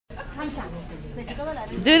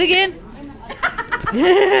Do it again.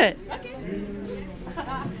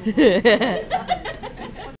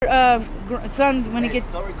 Son, when he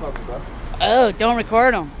gets. Don't record me, bro. Oh, don't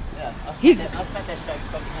record him. Yeah. He's. I'll spend that strike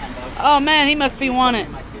fucking hand, dog. Oh man, he must be wanted.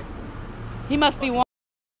 He must be wanted.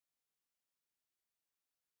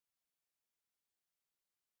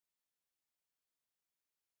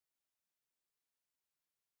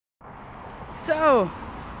 So,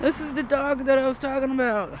 this is the dog that I was talking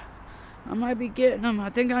about. I might be getting him.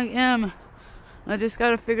 I think I am. I just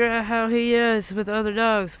gotta figure out how he is with other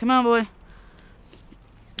dogs. Come on, boy.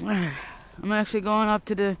 I'm actually going up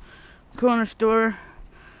to the corner store.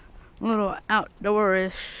 A little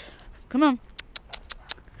outdoor-ish. Come on.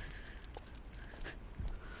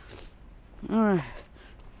 Alright.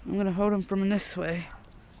 I'm gonna hold him from this way.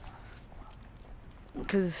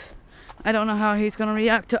 Because I don't know how he's gonna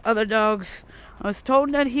react to other dogs. I was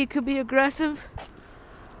told that he could be aggressive.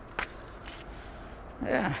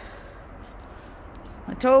 Yeah.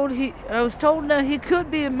 I was told that he could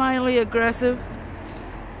be mildly aggressive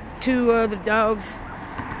to other dogs.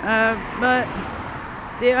 But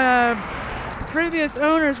the previous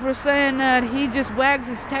owners were saying that he just wags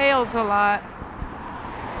his tails a lot.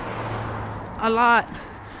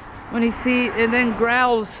 When he sees, and then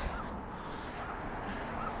growls.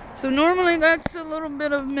 So normally that's a little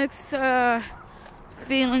bit of mixed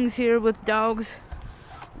feelings here with dogs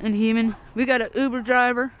and human. We got an Uber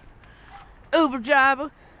driver. You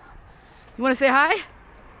want to say hi?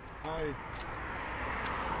 Hi.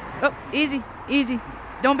 Oh, easy.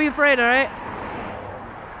 Don't be afraid, alright?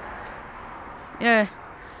 Yeah.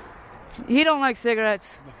 He don't like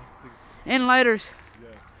cigarettes. And lighters.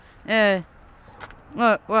 Yeah.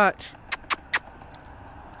 Look, watch.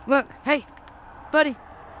 Look, hey, buddy.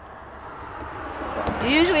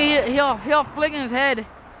 Usually he'll flick in his head.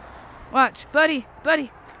 Watch, buddy,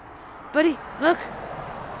 look.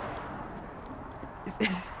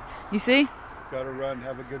 You see? Gotta run.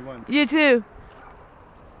 Have a good one. You too.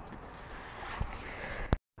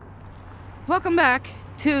 Welcome back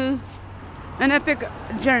to an epic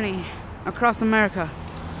journey across America.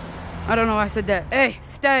 I don't know why I said that. Hey,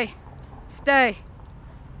 stay.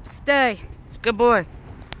 Good boy.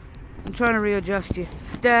 I'm trying to readjust you.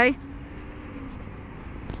 Stay.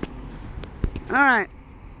 Alright.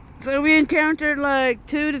 So we encountered like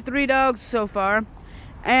 2 to 3 dogs so far.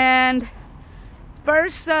 And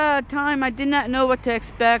first time I did not know what to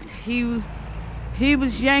expect. He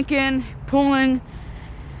was yanking, pulling.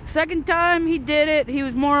 Second time he did it, he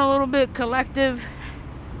was more a little bit collective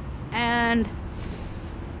and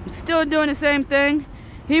still doing the same thing.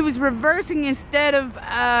 He was reversing instead of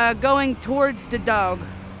going towards the dogs.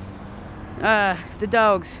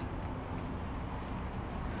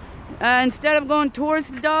 Instead of going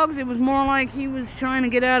towards the dogs, it was more like he was trying to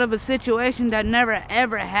get out of a situation that never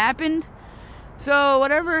ever happened. So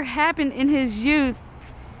whatever happened in his youth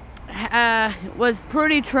was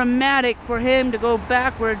pretty traumatic for him to go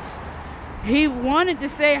backwards. He wanted to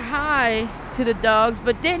say hi to the dogs,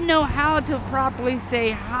 but didn't know how to properly say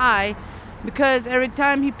hi, because every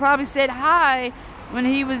time he probably said hi when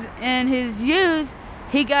he was in his youth,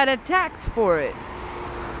 he got attacked for it.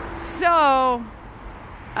 So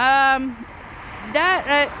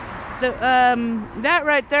that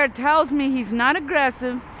right there tells me he's not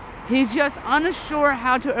aggressive. He's just unsure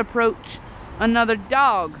how to approach another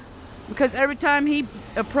dog, because every time he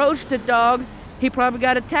approached a dog, he probably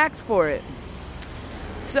got attacked for it.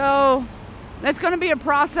 So that's going to be a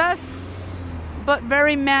process, but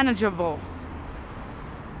very manageable.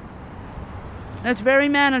 That's very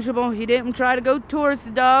manageable. He didn't try to go towards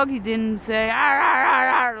the dog. He didn't say ar, ar, ar,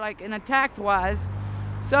 ar, like an attack wise.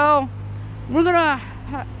 So we're gonna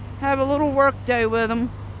have a little work day with him.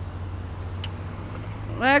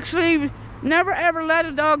 Actually, never ever let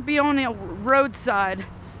a dog be on the roadside.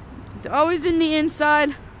 Always in the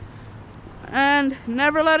inside, and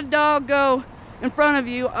never let a dog go in front of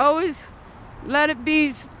you. Always let it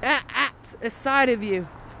be at a side of you.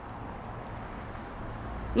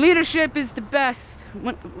 Leadership is the best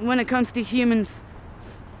when it comes to humans.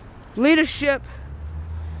 Leadership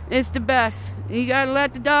is the best. You gotta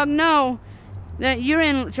let the dog know that you're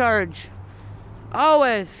in charge.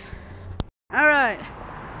 Always. Alright.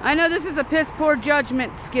 I know this is a piss poor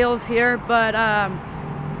judgment skills here, but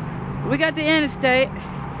we got the interstate.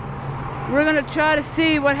 We're gonna try to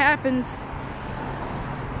see what happens.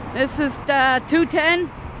 This is 210.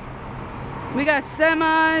 We got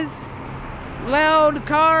semis, loud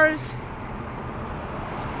cars.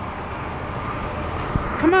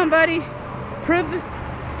 Come on, buddy. Prove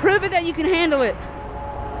it that you can handle it.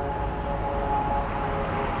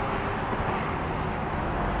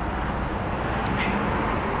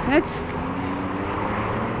 Let's.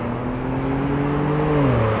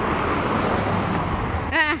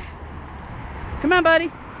 Come on,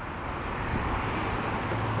 buddy.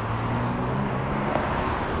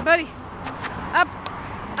 Buddy. Up.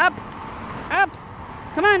 Up. Up.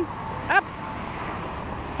 Come on. Up.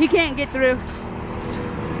 He can't get through.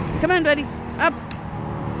 Come on, buddy. Up.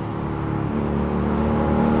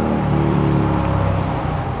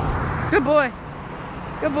 Good boy.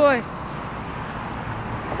 Good boy.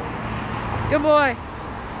 Good boy.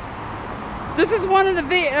 This is one of the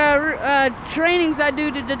trainings I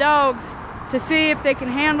do to the dogs to see if they can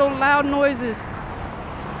handle loud noises.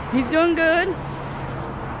 He's doing good.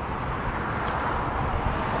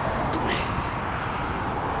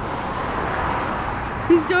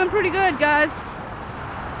 He's doing pretty good, guys.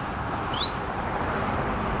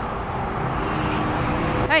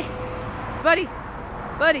 Hey, buddy,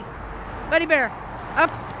 buddy, buddy bear,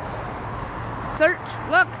 up, search,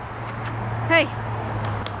 look. Hey,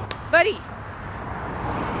 buddy.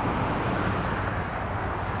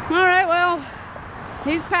 All right, well,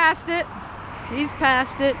 he's past it. He's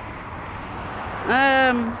past it.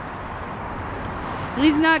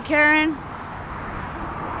 He's not caring.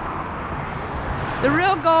 The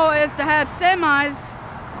real goal is to have semis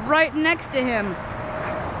right next to him,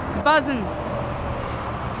 buzzing.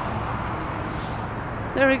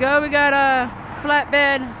 There we go. We got a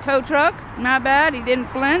flatbed tow truck. Not bad. He didn't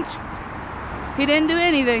flinch. He didn't do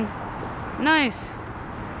anything. Nice.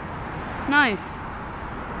 Nice.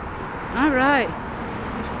 All right.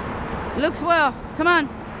 Looks well. Come on.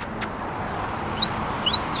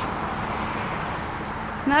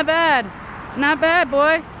 Not bad. Not bad,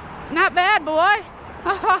 boy. Not bad, boy.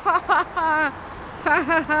 Ha ha ha ha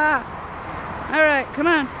ha ha. All right, come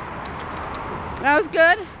on. That was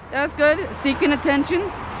good. That was good. Seeking attention.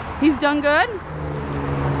 He's done good.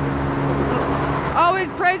 Always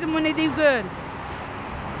praise them when they do good.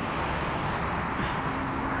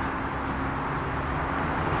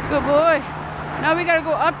 Good boy. Now we gotta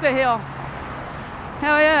go up the hill.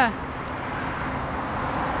 Hell yeah.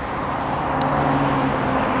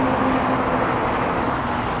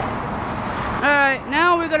 Alright,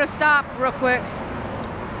 now we're gonna stop real quick.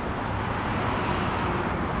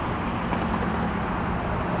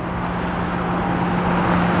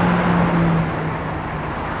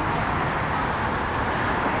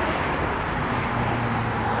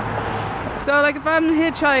 So like if I'm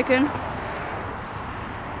hitchhiking,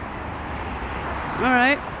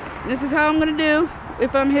 alright, this is how I'm gonna do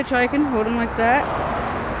if I'm hitchhiking. Hold him like that.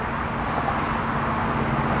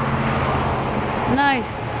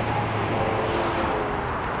 Nice.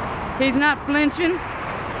 He's not flinching.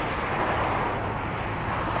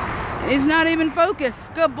 He's not even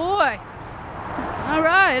focused. Good boy.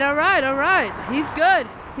 Alright, alright, alright. He's good.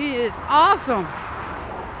 He is awesome.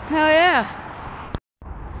 Hell yeah.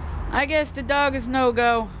 I guess the dog is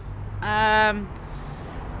no-go. The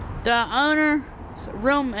owner's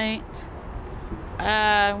roommate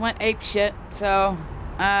went apeshit, so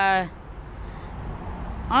I'm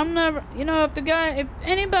never, you know, if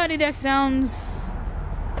anybody that sounds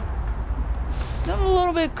a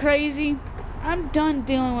little bit crazy, I'm done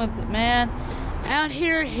dealing with it, man. Out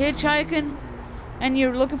here hitchhiking and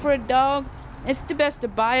you're looking for a dog, it's the best to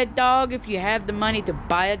buy a dog if you have the money to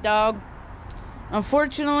buy a dog.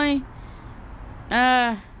 Unfortunately,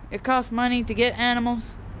 it costs money to get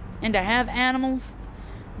animals and to have animals.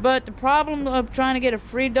 But the problem of trying to get a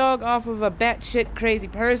free dog off of a batshit crazy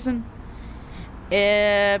person,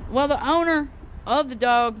 well, the owner of the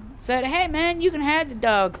dog said, hey man, you can have the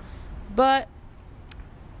dog. But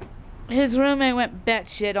his roommate went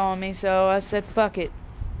batshit on me, so I said, fuck it.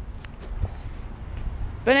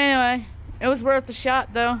 But anyway, it was worth a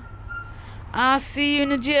shot though. I'll see you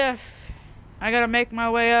in a jiff. I gotta make my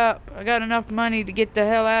way up. I got enough money to get the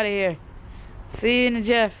hell out of here. See you in a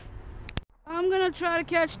jiff. I'm gonna try to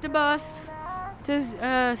catch the bus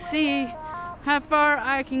to see how far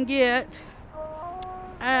I can get.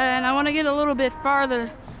 And I want to get a little bit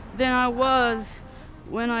farther than I was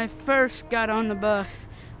when I first got on the bus.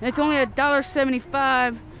 It's only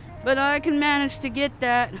 $1.75, but I can manage to get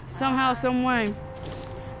that somehow, some way.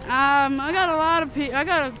 I got a lot of people. I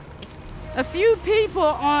got a few people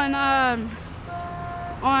on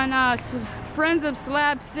Friends of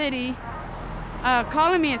Slab City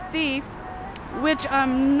calling me a thief, which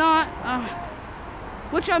I'm not.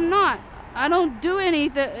 I don't do any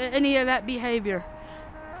of that behavior.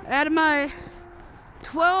 Out of my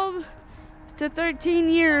 12 to 13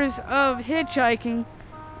 years of hitchhiking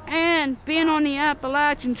and being on the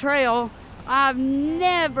Appalachian Trail, I've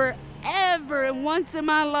never, ever, once in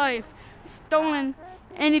my life, stolen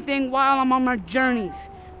anything while I'm on my journeys.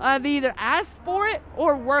 I've either asked for it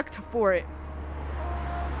or worked for it.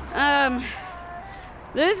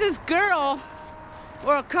 There's this girl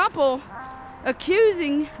or a couple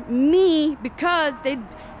accusing me because they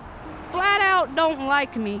flat out don't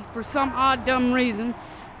like me for some odd dumb reason,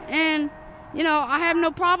 and you know, I have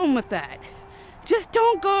no problem with that. Just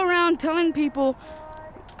don't go around telling people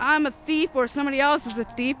I'm a thief or somebody else is a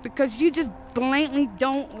thief because you just blatantly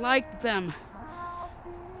don't like them.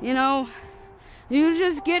 You know, you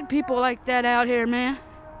just get people like that out here, man.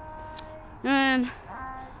 And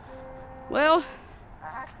well,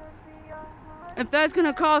 if that's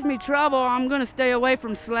gonna cause me trouble, I'm gonna stay away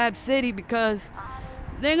from Slab City because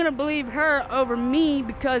they're gonna believe her over me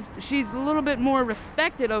because she's a little bit more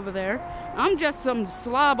respected over there. I'm just some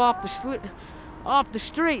slob off the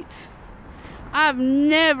streets. I've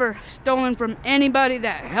never stolen from anybody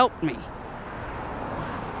that helped me.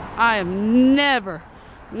 I have never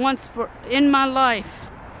once in my life,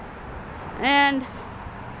 and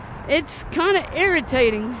it's kind of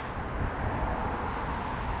irritating.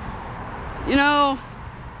 You know,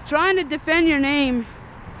 trying to defend your name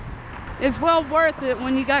is well worth it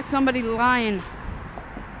when you got somebody lying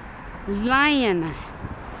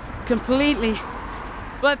completely.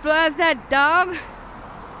 But for as that dog,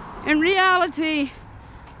 in reality,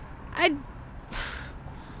 I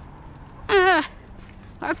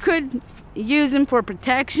could use him for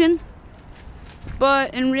protection,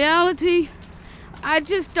 but in reality, I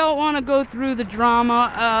just don't want to go through the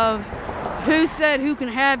drama of who said who can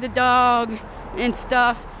have the dog and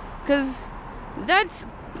stuff, because that's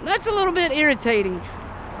a little bit irritating.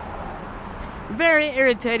 Very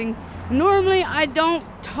irritating. Normally, I don't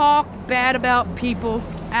talk bad about people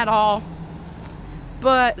at all,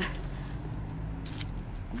 but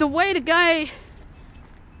the way the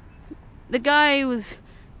guy was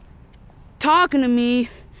talking to me,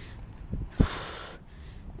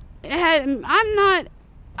 I'm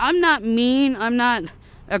not mean, I'm not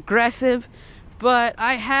aggressive, but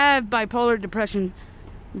I have bipolar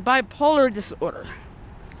disorder,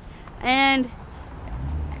 and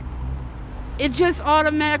it just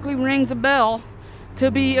automatically rings a bell to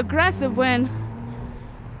be aggressive when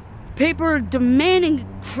people are demanding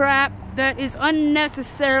crap that is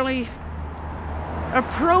unnecessarily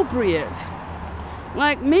appropriate.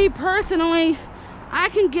 Like me personally, I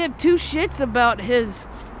can give two shits about his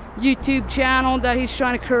YouTube channel that he's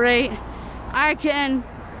trying to create. I can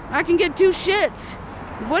give two shits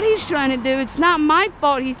what he's trying to do. It's not my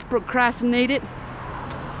fault he's procrastinated.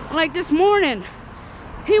 Like this morning,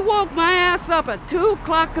 he woke my ass up at 2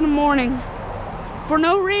 o'clock in the morning for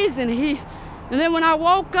no reason. And then when I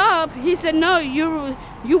woke up, he said, "No, you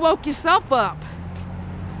woke yourself up."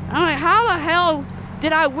 I'm like, how the hell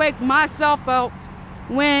did I wake myself up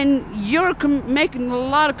when you're making a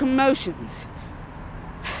lot of commotions?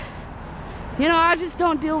 You know, I just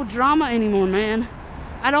don't deal with drama anymore, man.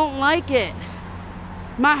 I don't like it.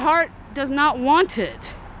 My heart does not want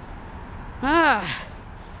it.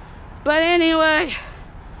 But anyway,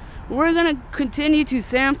 we're gonna continue to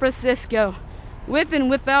San Francisco, with and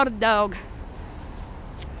without a dog.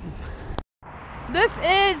 This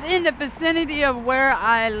is in the vicinity of where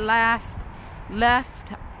I last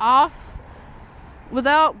left off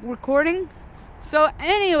without recording. So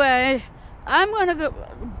anyway, I'm gonna go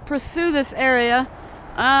pursue this area.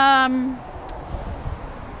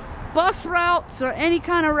 Bus routes or any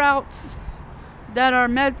kind of routes that are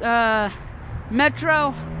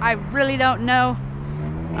metro, I really don't know.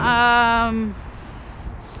 I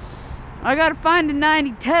gotta find the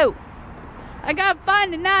 92. I gotta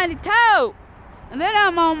find the 92. And then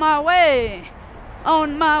I'm on my way.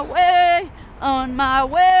 On my way. On my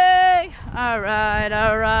way.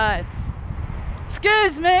 Alright.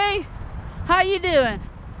 Excuse me. How you doing?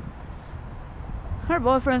 Her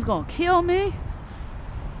boyfriend's gonna kill me.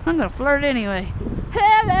 I'm gonna flirt anyway.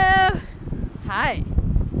 Hello. Hi.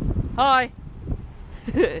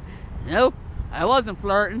 Nope, I wasn't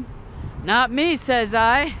flirting. Not me, says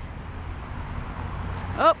I.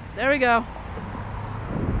 Oh, there we go.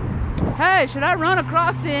 Hey, should I run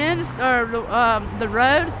across the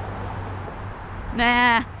road?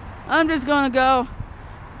 Nah, I'm just gonna go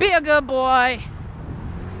be a good boy.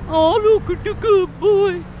 Oh, look at the good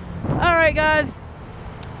boy. Alright, guys.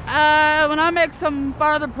 When I make some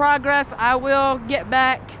further progress, I will get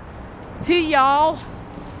back to y'all.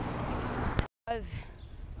 Guys,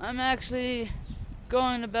 I'm actually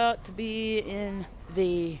about to be in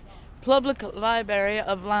the Public Library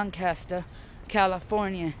of Lancaster,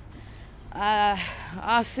 California.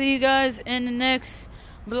 I'll see you guys in the next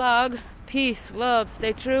vlog. Peace, love,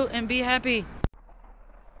 stay true, and be happy.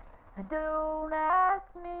 Don't ask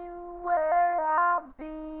me where I'll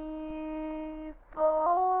be.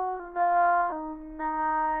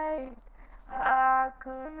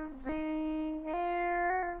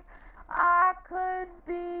 should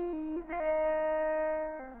be